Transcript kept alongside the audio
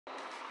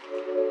I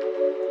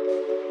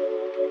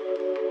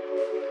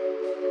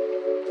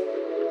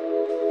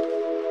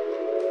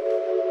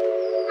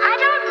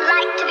don't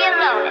like to be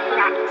alone at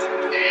night.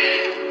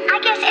 I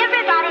guess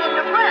everybody in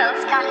the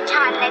world's got a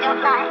time they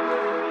don't like.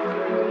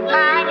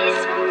 Mine is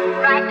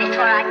right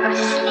before I go to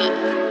sleep.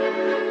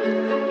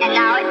 And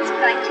now it's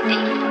going to be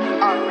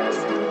always,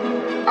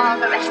 all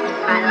the rest of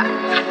my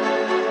life.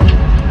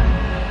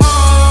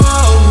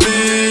 Oh,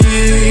 me,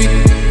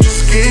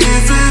 just give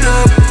it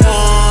up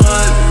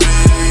on me.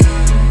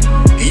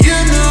 You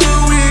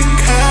know we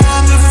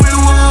can if we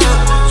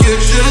want. You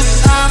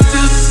just have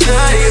to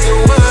say the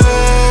word.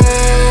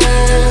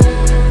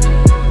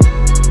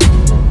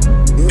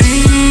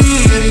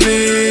 Need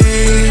me.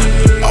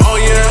 All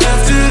you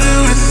have to do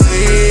is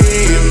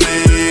see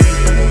me.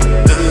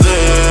 And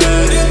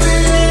then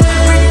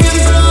we can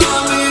fly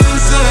me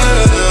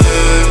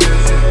inside.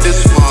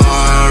 It's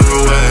far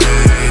away.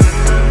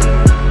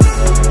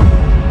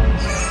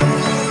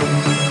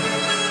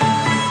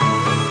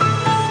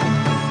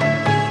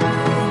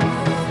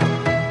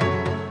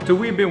 So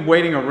we've been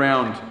waiting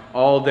around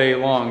all day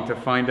long to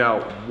find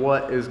out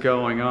what is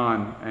going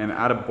on, and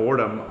out of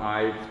boredom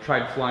I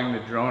tried flying the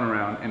drone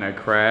around and I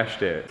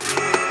crashed it.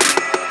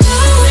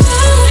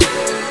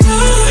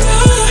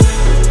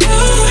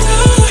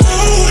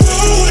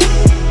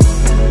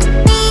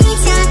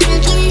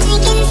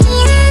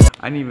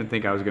 I didn't even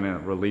think I was gonna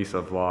release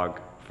a vlog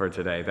for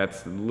today.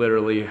 That's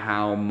literally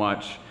how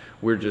much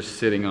we're just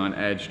sitting on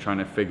edge trying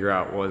to figure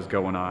out what's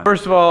going on.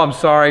 First of all, I'm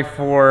sorry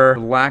for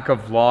the lack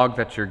of vlog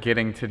that you're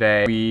getting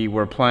today. We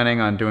were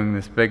planning on doing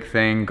this big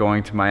thing,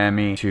 going to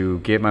Miami to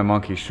get my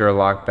monkey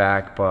Sherlock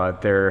back,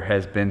 but there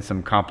has been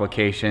some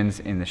complications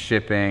in the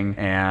shipping,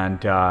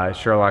 and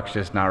Sherlock's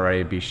just not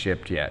ready to be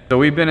shipped yet. So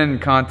we've been in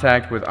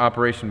contact with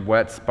Operation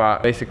Wet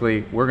Spot.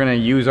 Basically, we're gonna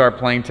use our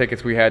plane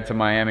tickets we had to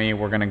Miami,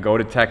 we're gonna go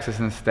to Texas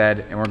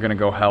instead, and we're gonna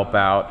go help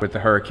out with the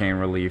hurricane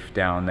relief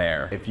down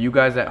there. If you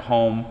guys at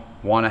home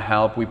want to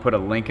help, we put a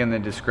link in the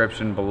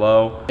description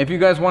below. If you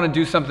guys want to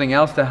do something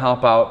else to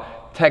help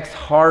out, text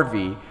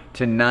HARVEY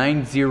to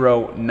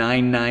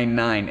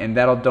 90999 and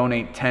that'll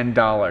donate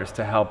 $10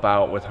 to help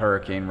out with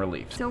hurricane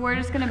relief. So we're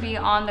just gonna be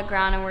on the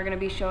ground and we're gonna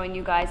be showing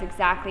you guys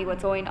exactly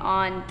what's going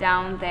on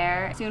down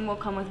there. Soon we'll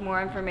come with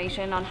more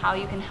information on how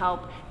you can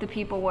help the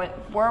people we're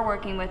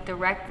working with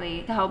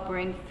directly to help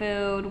bring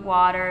food,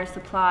 water,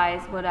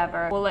 supplies,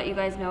 whatever. We'll let you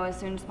guys know as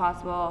soon as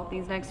possible.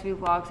 These next few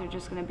vlogs are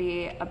just gonna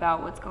be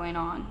about what's going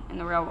on in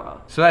the real world.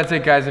 So that's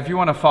it, guys. If you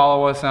want to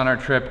follow us on our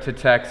trip to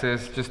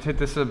Texas, just hit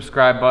the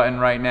subscribe button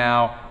right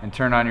now and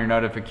turn on your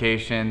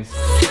notifications.